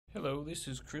Hello, this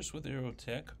is Chris with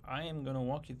Aerotech. I am going to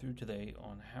walk you through today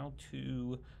on how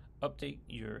to update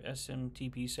your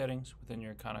SMTP settings within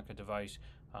your Konica device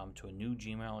to a new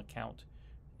Gmail account.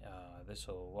 This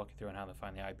will walk you through on how to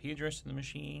find the IP address of the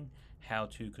machine, how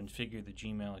to configure the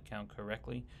Gmail account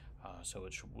correctly so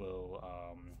it will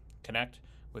connect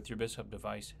with your Bizhub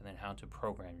device, and then how to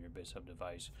program your Bizhub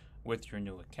device with your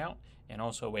new account, and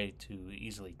also a way to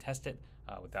easily test it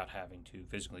without having to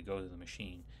physically go to the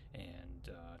machine and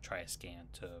try a scan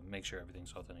to make sure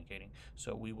everything's authenticating.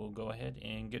 So we will go ahead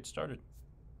and get started.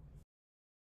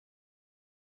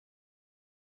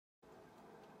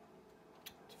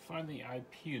 To find the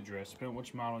IP address, depending on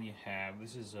which model you have,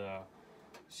 this is a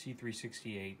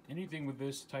C368. Anything with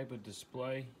this type of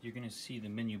display, you're going to see the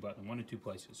menu button one of two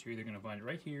places. You're either going to find it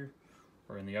right here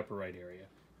or in the upper right area.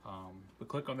 But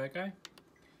click on that guy,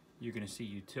 you're going to see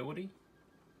utility,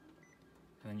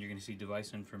 and then you're going to see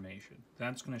device information.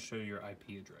 That's going to show your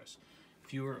IP address.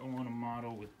 If you are on a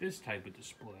model with this type of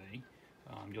display,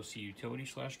 you'll see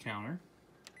utility/counter,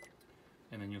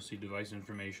 and then you'll see device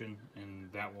information,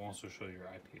 and that will also show your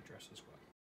IP address as well.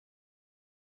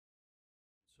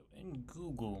 So in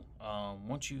Google,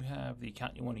 once you have the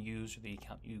account you want to use or the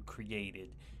account you created,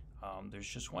 there's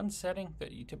just one setting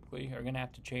that you typically are going to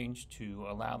have to change to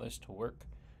allow this to work.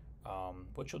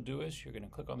 What you'll do is you're going to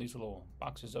click on these little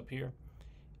boxes up here,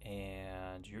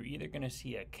 and you're either going to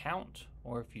see account,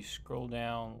 or if you scroll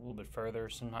down a little bit further,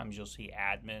 sometimes you'll see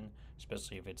admin,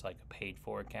 especially if it's like a paid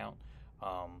for account.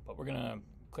 But we're going to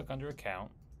click under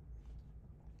account,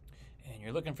 and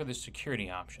you're looking for the security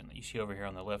option that you see over here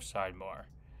on the left sidebar.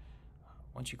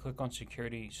 Once you click on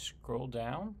security, scroll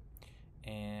down,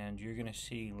 and you're going to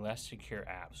see less secure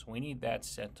apps. We need that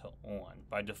set to on.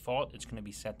 By default, it's going to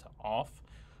be set to off.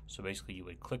 So basically you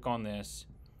would click on this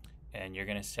and you're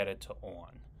going to set it to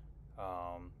on.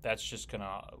 That's just going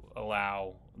to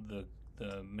allow the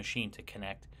machine to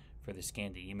connect for the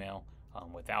scan to email.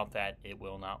 Without that, it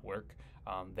will not work.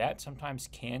 That sometimes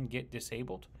can get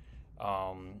disabled.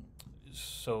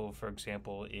 So for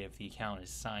example, if the account is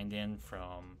signed in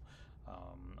from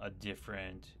a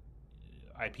different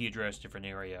IP address, different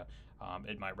area,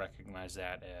 it might recognize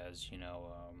that as,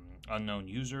 unknown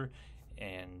user,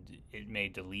 and it may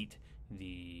delete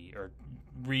or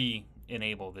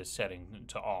re-enable this setting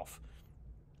to off.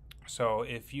 So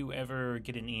if you ever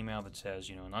get an email that says,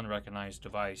 an unrecognized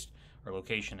device or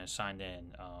location is signed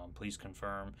in, please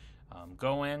confirm.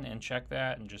 Go in and check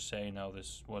that and just say, no,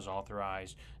 this was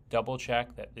authorized. Double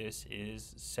check that this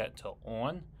is set to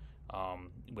on.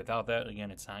 Without that, again,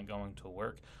 it's not going to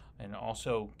work. And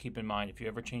also keep in mind, if you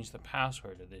ever change the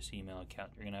password of this email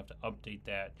account, you're going to have to update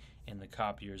that in the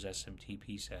copier's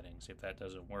SMTP settings. If that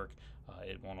doesn't work,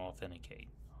 it won't authenticate.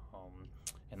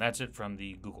 And that's it from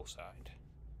the Google side.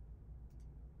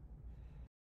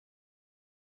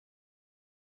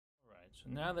 Alright,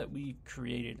 so now that we've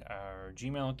created our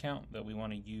Gmail account that we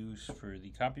want to use for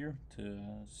the copier to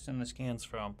send the scans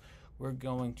from, we're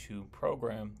going to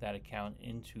program that account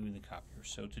into the copier.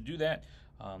 So to do that,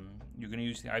 you're going to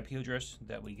use the IP address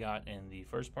that we got in the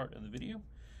first part of the video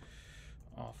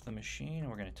off the machine.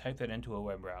 We're going to type that into a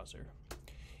web browser.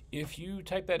 If you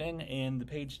type that in and the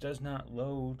page does not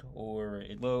load, or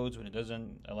it loads but it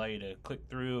doesn't allow you to click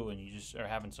through and you just are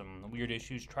having some weird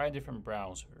issues, try a different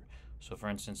browser. So for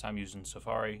instance, I'm using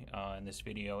Safari in this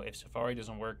video. If Safari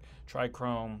doesn't work, try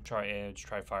Chrome, try Edge,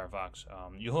 try Firefox.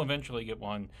 You'll eventually get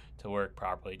one to work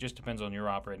properly. It just depends on your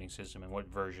operating system and what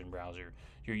version browser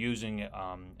you're using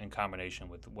in combination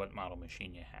with what model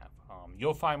machine you have.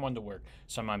 You'll find one to work.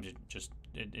 Sometimes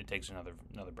it takes another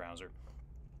browser.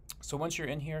 So once you're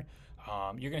in here,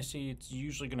 you're going to see it's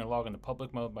usually going to log into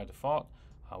public mode by default,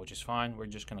 which is fine. We're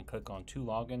just going to click on to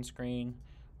login screen.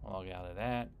 Log out of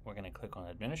that. We're going to click on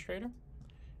administrator.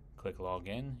 Click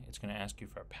login. It's going to ask you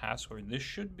for a password. This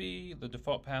should be the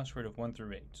default password of 1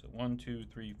 through 8. So 1, 2,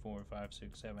 3, 4, 5,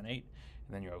 6, 7, 8,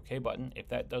 and then your OK button. If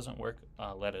that doesn't work,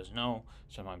 let us know.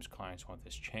 Sometimes clients want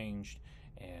this changed,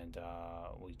 and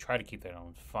we try to keep that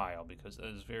on file because it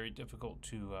is very difficult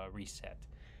to reset.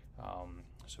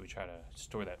 So we try to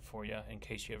store that for you in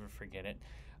case you ever forget it.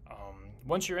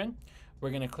 Once you're in, we're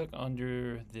going to click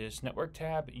under this network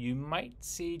tab. You might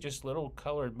see just little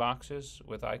colored boxes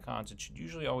with icons. It should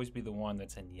usually always be the one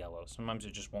that's in yellow. Sometimes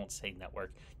it just won't say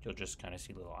network. You'll just kind of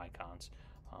see little icons.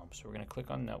 So we're going to click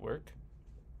on network.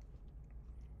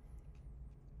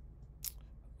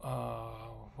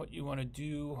 What you want to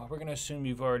do, we're going to assume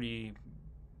you've already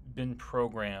been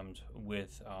programmed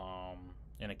with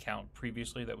an account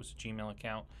previously that was a Gmail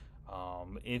account.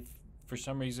 If for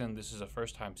some reason this is a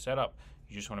first time setup,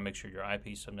 You just want to make sure your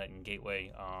IP, subnet, and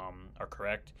gateway are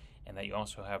correct, and that you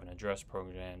also have an address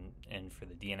program in for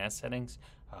the DNS settings.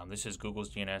 This is Google's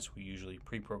DNS. We usually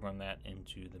pre-program that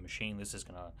into the machine. This is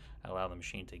going to allow the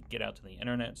machine to get out to the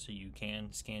internet so you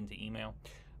can scan to email.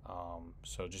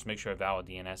 So just make sure a valid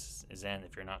DNS is in.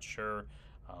 If you're not sure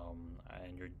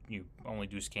and you only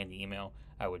do scan to email,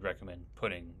 I would recommend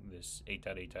putting this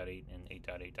 8.8.8 and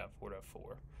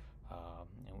 8.8.4.4.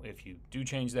 If you do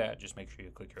change that, just make sure you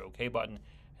click your OK button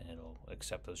and it'll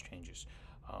accept those changes.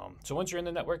 So once you're in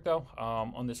the network though,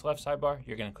 on this left sidebar,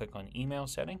 you're going to click on email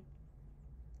setting.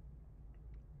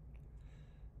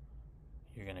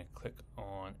 You're going to click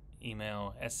on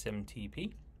email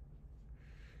SMTP.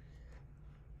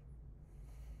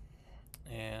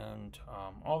 And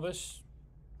all this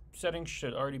settings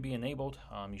should already be enabled.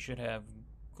 You should have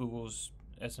Google's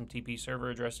SMTP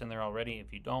server address in there already.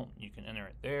 If you don't, you can enter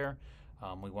it there.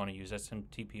 We want to use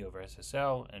SMTP over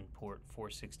SSL and port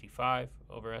 465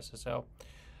 over SSL.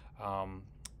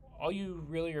 All you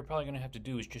really are probably going to have to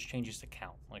do is just change this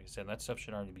account. Like I said, that stuff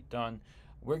should already be done.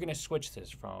 We're going to switch this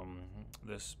from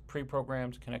this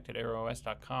pre-programmed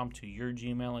connected@os.com to your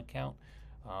Gmail account.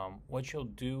 What you'll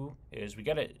do is we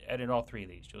got to edit all three of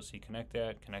these. You'll see connect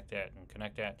at, and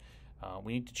connect at.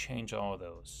 We need to change all of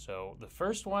those. So the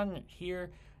first one here,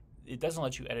 it doesn't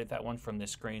let you edit that one from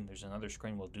this screen. There's another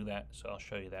screen we'll do that, so I'll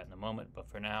show you that in a moment. But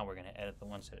for now, we're going to edit the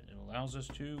ones that it allows us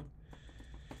to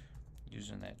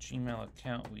using that Gmail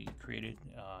account we created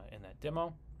in that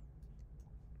demo.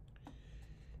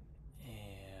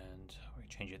 And we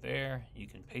change it there. You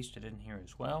can paste it in here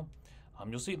as well.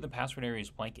 You'll see the password area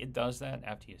is blank. It does that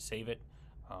after you save it.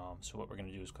 So what we're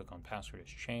going to do is click on password as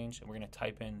changed, and we're going to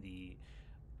type in the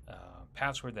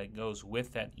password that goes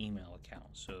with that email account.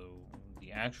 So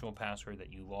the actual password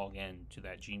that you log in to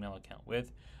that Gmail account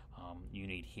with, you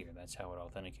need here. That's how it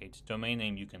authenticates. Domain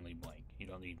name you can leave blank. You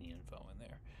don't need the info in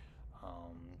there.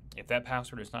 If that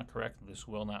password is not correct, this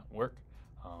will not work.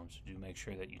 So do make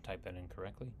sure that you type that in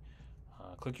correctly.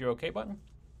 Click your OK button.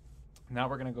 Now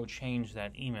we're going to go change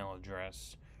that email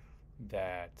address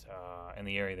that in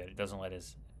the area that it doesn't let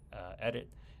us edit.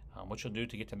 What you'll do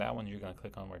to get to that one, you're going to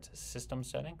click on where it says System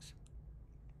Settings.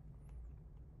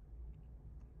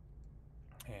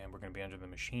 And we're going to be under the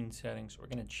Machine Settings. We're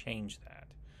going to change that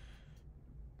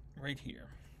right here.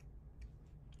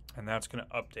 And that's going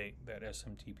to update that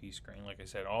SMTP screen. Like I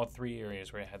said, all three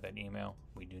areas where I had that email,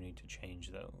 we do need to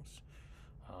change those.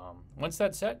 Once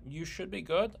that's set, you should be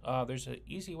good. There's an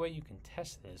easy way you can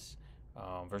test this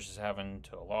versus having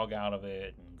to log out of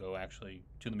it and go actually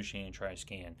to the machine and try a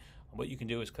scan. What you can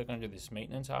do is click under this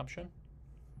maintenance option,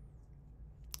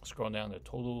 scroll down to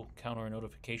total counter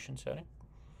notification setting,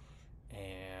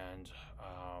 and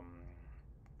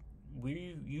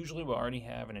we usually will already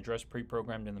have an address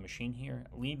pre-programmed in the machine here.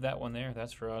 Leave that one there.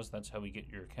 That's for us. That's how we get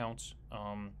your accounts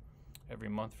every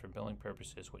month for billing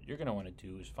purposes. What you're going to want to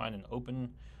do is find an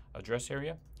open address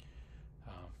area,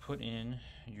 put in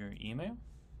your email.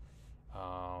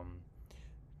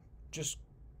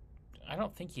 I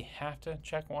don't think you have to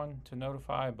check one to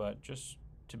notify, but just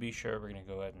to be sure, we're going to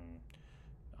go ahead and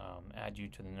add you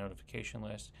to the notification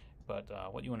list. But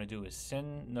what you want to do is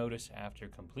send notice after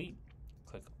complete,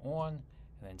 click on,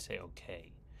 and then say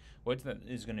OK. What that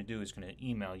is going to do is going to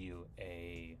email you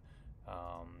a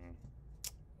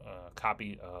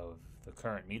copy of the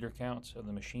current meter counts of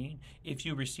the machine. If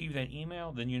you receive that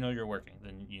email, then you know you're working.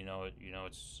 Then you know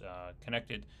it's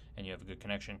connected and you have a good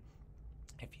connection.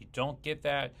 If you don't get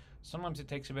that, sometimes it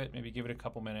takes a bit. Maybe give it a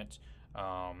couple minutes.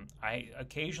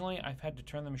 Occasionally I've had to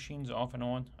turn the machines off and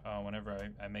on whenever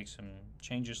I make some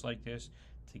changes like this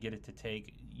to get it to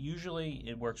take. Usually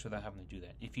it works without having to do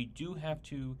that. If you do have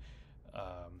to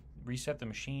reset the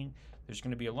machine, there's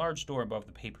going to be a large door above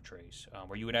the paper trays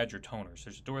where you would add your toners.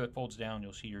 There's a door that folds down.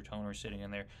 You'll see your toner sitting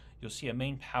in there. You'll see a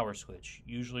main power switch,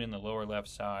 usually in the lower left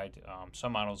side.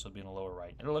 Some models will be in the lower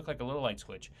right. It'll look like a little light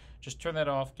switch. Just turn that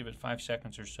off, give it 5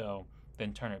 seconds or so,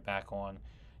 then turn it back on.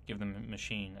 Give the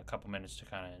machine a couple minutes to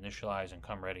kind of initialize and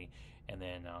come ready. And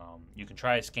then you can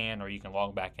try a scan, or you can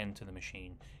log back into the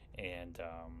machine and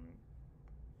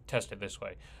test it this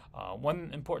way.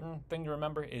 One important thing to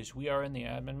remember is we are in the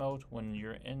admin mode. When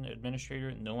you're in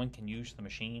administrator, no one can use the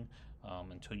machine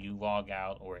until you log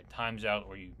out, or it times out,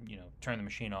 or you turn the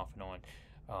machine off and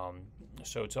on.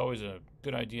 So it's always a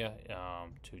good idea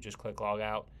to just click log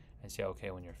out and say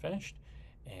okay when you're finished.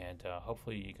 And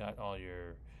hopefully you got all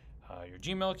your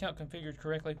Gmail account configured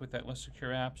correctly with that list of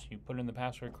secure apps. You put in the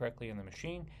password correctly in the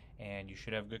machine, and you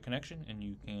should have a good connection, and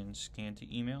you can scan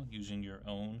to email using your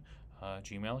own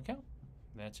Gmail account.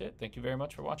 That's it. Thank you very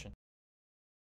much for watching.